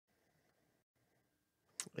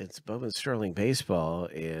It's Bowman Sterling Baseball,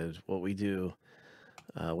 and what we do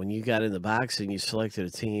when you got in the box and you selected a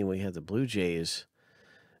team, we had the Blue Jays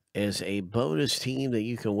as a bonus team that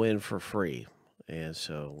you can win for free. And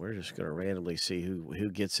so we're just going to randomly see who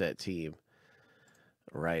gets that team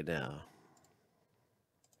right now.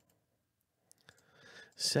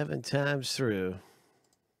 7 times through.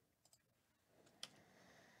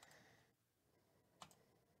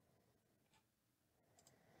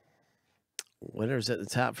 Winners at the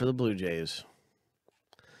top for the Blue Jays.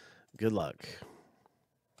 Good luck.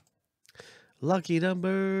 Lucky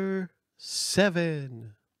number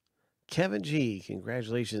 7. Kevin G.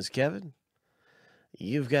 Congratulations, Kevin.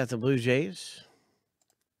 You've got the Blue Jays.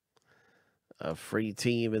 A free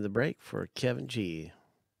team in the break for Kevin G.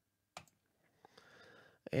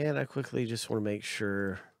 And I quickly just want to make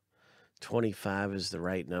sure 25 is the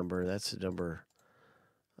right number. That's the number.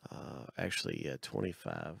 Actually, yeah,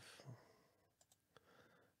 25.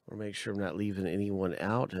 I want to make sure I'm not leaving anyone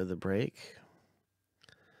out of the break.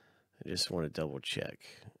 I just want to double check,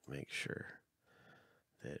 make sure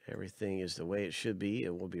that everything is the way it should be,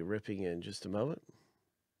 and we'll be ripping in just a moment.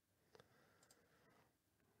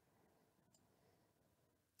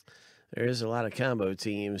 There is a lot of combo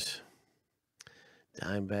teams.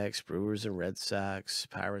 Diamondbacks, Brewers, and Red Sox,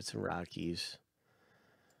 Pirates, and Rockies.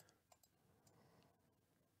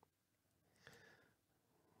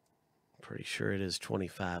 Pretty sure it is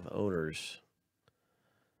 25 owners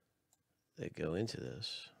that go into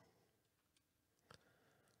this.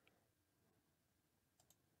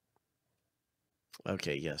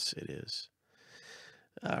 Okay, yes, it is.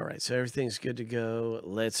 All right, so everything's good to go.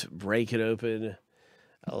 Let's break it open.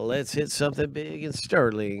 Let's hit something big in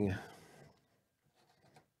Sterling.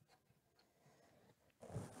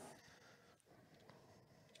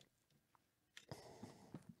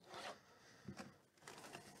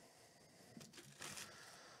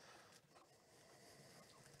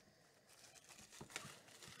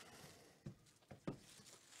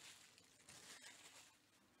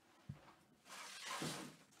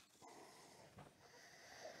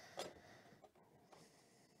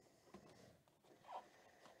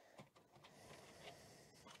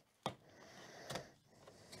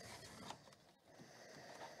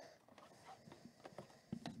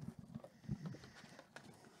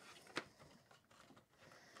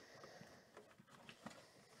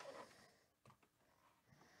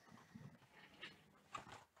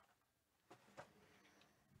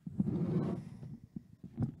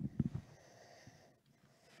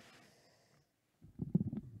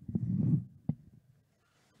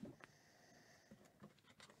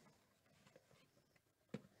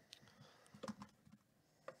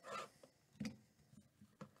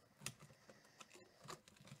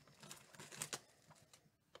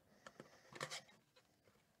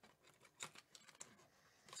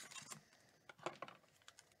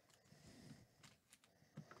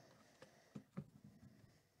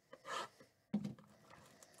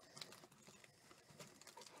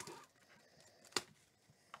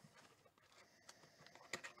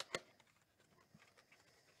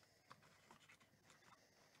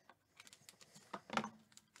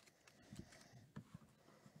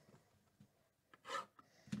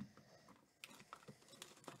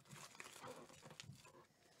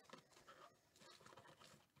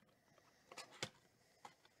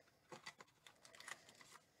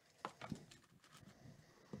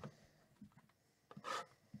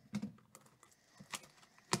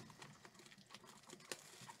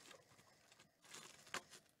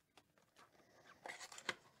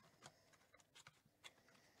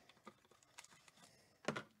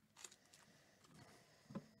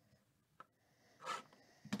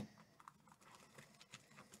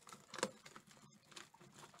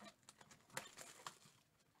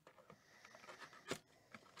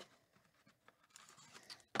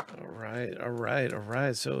 All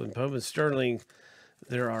right. So in Bowman Sterling,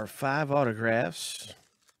 there are 5 autographs.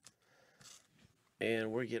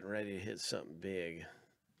 And we're getting ready to hit something big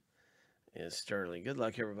in Sterling. Good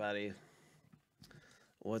luck, everybody.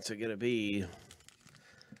 What's it going to be?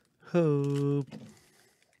 Hope.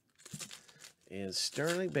 In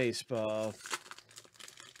Sterling Baseball.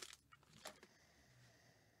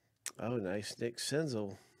 Oh, nice Nick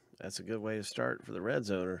Senzel. That's a good way to start for the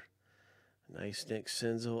Reds owner. Nice Nick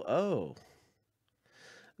Senzel. Oh,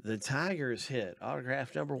 the Tigers hit.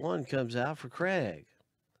 Autograph number 1 comes out for Craig.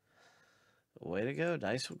 Way to go.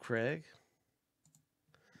 Nice one, Craig.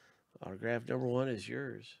 Autograph number 1 is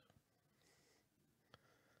yours.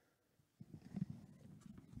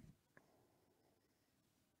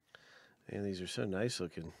 And these are so nice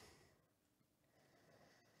looking.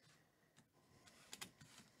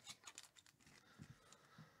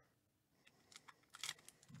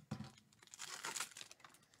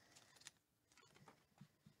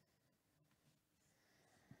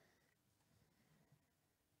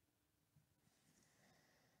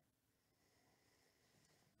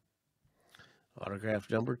 Autograph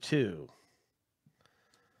number 2.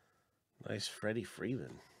 Nice Freddie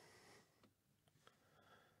Freeman.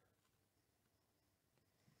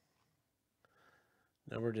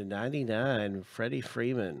 Number to 99, Freddie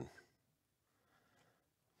Freeman.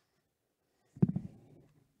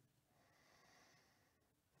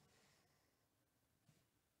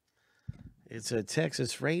 It's a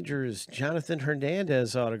Texas Rangers Jonathan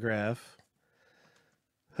Hernandez autograph.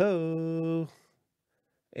 Ho!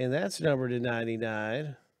 And that's number to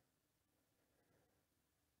 99.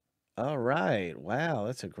 All right. Wow,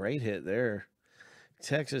 that's a great hit there.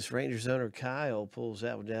 Texas Rangers owner Kyle pulls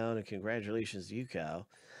that one down, and congratulations to you, Kyle,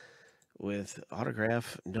 with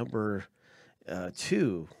autograph number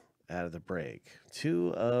 2 out of the break.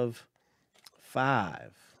 2 of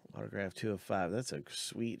 5. Autograph 2 of 5. That's a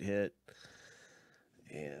sweet hit.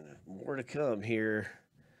 And more to come here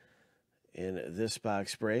in this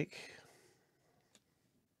box break.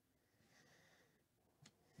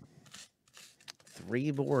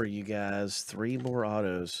 3 more, you guys. 3 more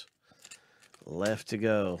autos left to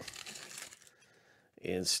go.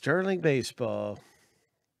 In Sterling Baseball,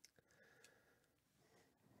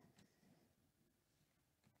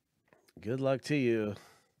 good luck to you.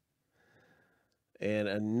 And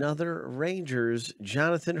another Rangers,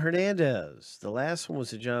 Jonathan Hernandez. The last one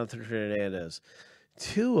was a Jonathan Hernandez.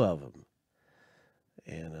 2 of them.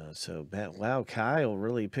 And wow, Kyle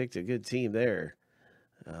really picked a good team there.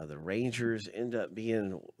 The Rangers end up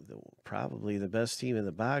being probably the best team in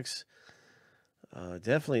the box.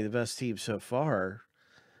 Definitely the best team so far.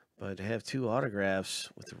 But to have 2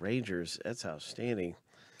 autographs with the Rangers, that's outstanding.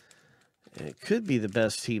 And it could be the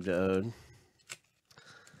best team to own.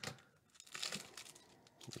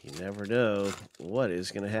 You never know what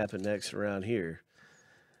is going to happen next around here.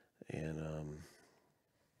 And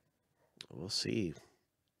we'll see.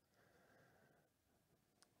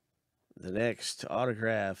 The next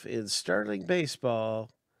autograph in Sterling Baseball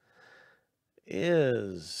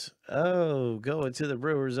is, going to the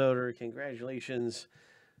Brewers owner. Congratulations.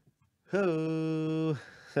 That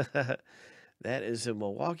is the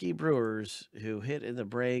Milwaukee Brewers who hit in the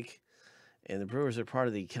break. And the Brewers are part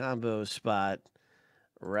of the combo spot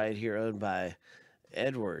right here, owned by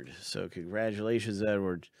Edward. So congratulations,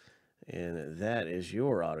 Edward. And that is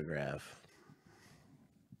your autograph.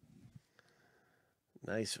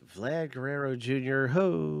 Nice Vlad Guerrero Jr.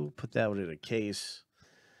 Put that one in a case.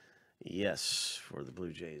 Yes, for the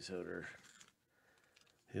Blue Jays owner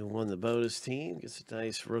who won the bonus team. Gets a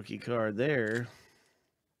nice rookie card there.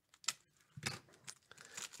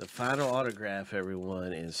 The final autograph,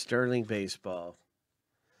 everyone, in Sterling Baseball.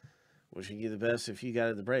 Wishing you the best if you got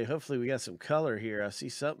in the break. Hopefully we got some color here. I see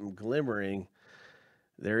something glimmering.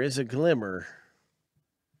 There is a glimmer.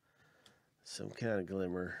 Some kind of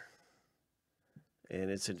glimmer. And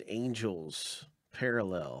it's an Angels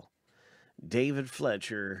parallel. David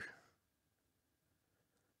Fletcher.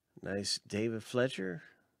 Nice David Fletcher.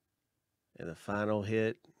 And the final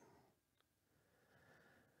hit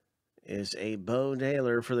is a Bo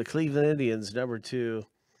Naylor for the Cleveland Indians, number 2,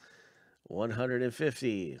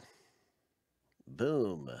 150.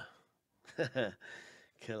 Boom.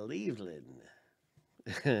 Cleveland.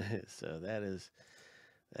 So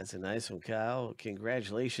that's a nice one, Kyle.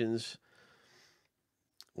 Congratulations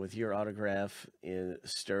with your autograph in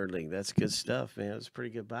Sterling. That's good stuff, man. It's a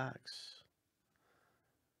pretty good box.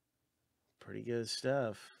 Pretty good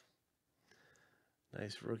stuff.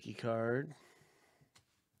 Nice rookie card.